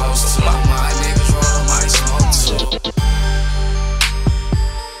 she's close to.